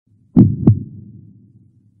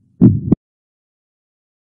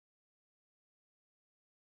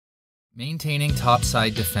Maintaining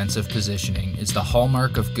topside defensive positioning is the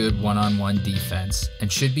hallmark of good one-on-one defense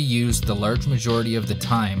and should be used the large majority of the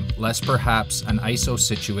time, less perhaps an ISO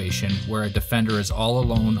situation where a defender is all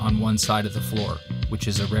alone on one side of the floor, which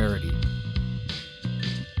is a rarity.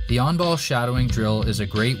 The on-ball shadowing drill is a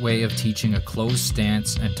great way of teaching a closed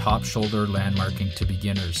stance and top shoulder landmarking to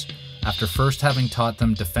beginners, after first having taught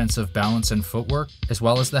them defensive balance and footwork, as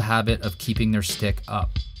well as the habit of keeping their stick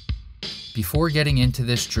up. Before getting into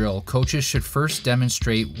this drill, coaches should first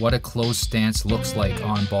demonstrate what a closed stance looks like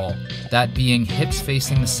on ball, that being hips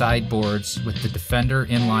facing the sideboards with the defender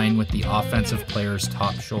in line with the offensive player's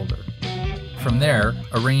top shoulder. From there,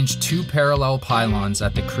 arrange two parallel pylons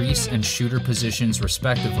at the crease and shooter positions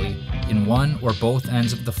respectively, in one or both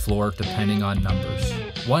ends of the floor depending on numbers.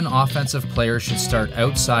 One offensive player should start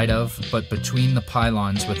outside of, but between the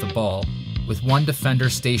pylons with the ball, with one defender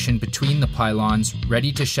stationed between the pylons,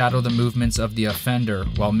 ready to shadow the movements of the offender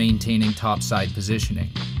while maintaining topside positioning.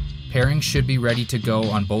 Pairings should be ready to go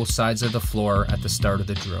on both sides of the floor at the start of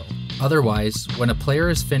the drill. Otherwise, when a player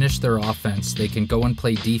has finished their offense, they can go and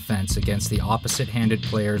play defense against the opposite-handed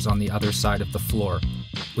players on the other side of the floor,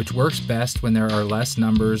 which works best when there are less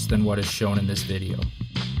numbers than what is shown in this video.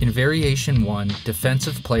 In Variation 1,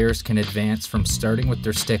 defensive players can advance from starting with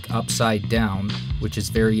their stick upside down, which is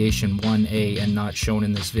Variation 1A and not shown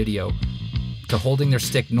in this video, to holding their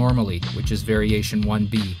stick normally, which is Variation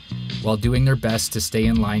 1B, while doing their best to stay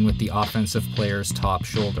in line with the offensive player's top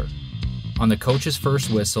shoulder. On the coach's first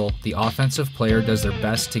whistle, the offensive player does their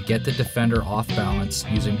best to get the defender off balance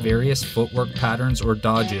using various footwork patterns or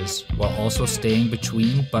dodges, while also staying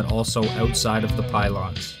between but also outside of the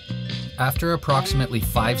pylons. After approximately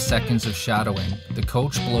 5 seconds of shadowing, the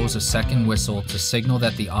coach blows a second whistle to signal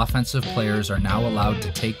that the offensive players are now allowed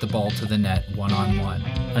to take the ball to the net one-on-one.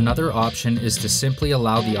 Another option is to simply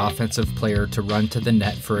allow the offensive player to run to the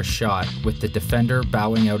net for a shot, with the defender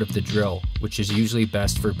bowing out of the drill, which is usually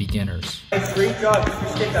best for beginners. Nice, great job. Keep your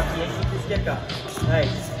stick up, Ian. Keep your stick up.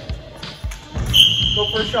 Nice. Go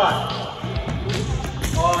for a shot.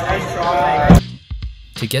 Oh, nice try.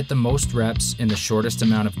 To get the most reps in the shortest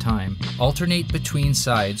amount of time, alternate between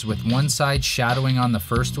sides with one side shadowing on the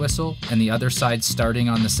first whistle and the other side starting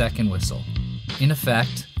on the second whistle. In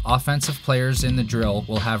effect, offensive players in the drill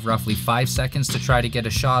will have roughly 5 seconds to try to get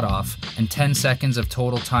a shot off and 10 seconds of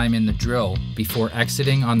total time in the drill before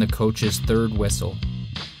exiting on the coach's third whistle.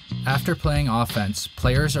 After playing offense,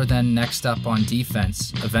 players are then next up on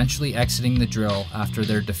defense, eventually exiting the drill after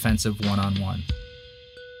their defensive one-on-one.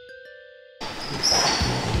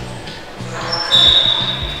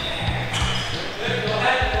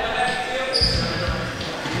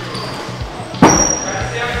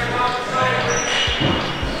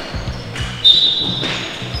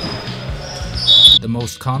 The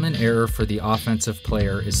most common error for the offensive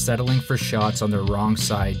player is settling for shots on the wrong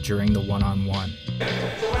side during the one-on-one. So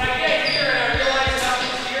when I get here and I realize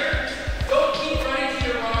nothing's here, don't keep running to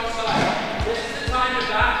your wrong side. This is the time to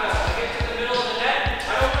back up. I get to the middle of the net,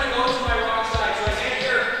 I don't want to go to my wrong side. So I get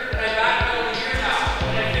here and I back up over here now.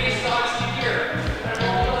 And I face shots to here. And I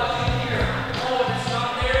roll up to here. Oh, and it's not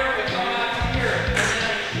there, I come back to here. And then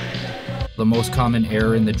I shoot. The most common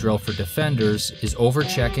error in the drill for defenders is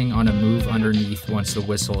over-checking on a move underneath once the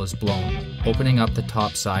whistle is blown, opening up the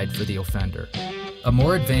top side for the offender. A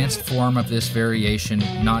more advanced form of this variation,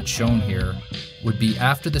 not shown here, would be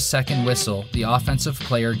after the second whistle, the offensive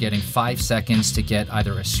player getting 5 seconds to get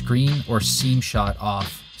either a screen or seam shot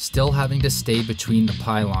off, still having to stay between the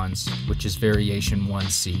pylons, which is Variation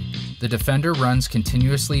 1C. The defender runs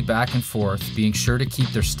continuously back and forth, being sure to keep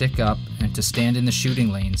their stick up and to stand in the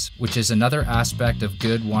shooting lanes, which is another aspect of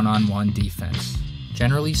good one-on-one defense.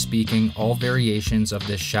 Generally speaking, all variations of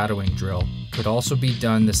this shadowing drill could also be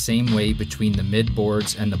done the same way between the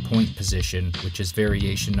mid-boards and the point position, which is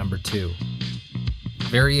Variation number 2.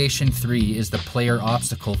 Variation 3 is the player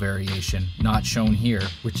obstacle variation, not shown here,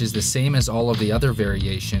 which is the same as all of the other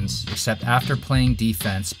variations, except after playing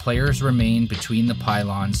defense, players remain between the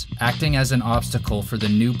pylons, acting as an obstacle for the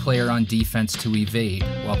new player on defense to evade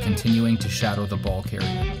while continuing to shadow the ball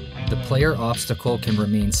carrier. The player obstacle can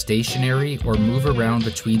remain stationary or move around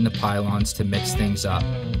between the pylons to mix things up,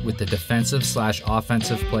 with the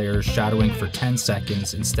defensive/offensive players shadowing for 10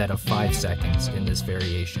 seconds instead of 5 seconds in this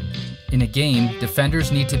variation. In a game,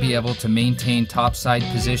 defenders need to be able to maintain topside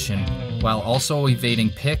position while also evading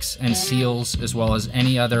picks and seals as well as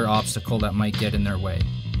any other obstacle that might get in their way,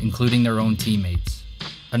 including their own teammates.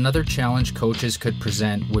 Another challenge coaches could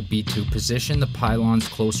present would be to position the pylons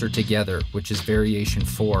closer together, which is Variation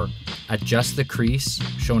 4, at just the crease,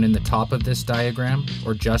 shown in the top of this diagram,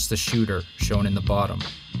 or just the shooter, shown in the bottom.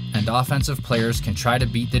 and offensive players can try to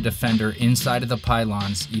beat the defender inside of the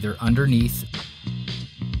pylons, either underneath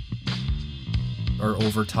or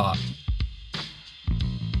over top.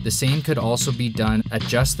 The same could also be done at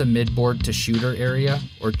just the midboard to shooter area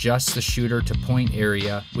or just the shooter to point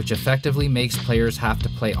area, which effectively makes players have to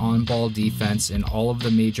play on-ball defense in all of the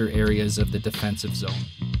major areas of the defensive zone.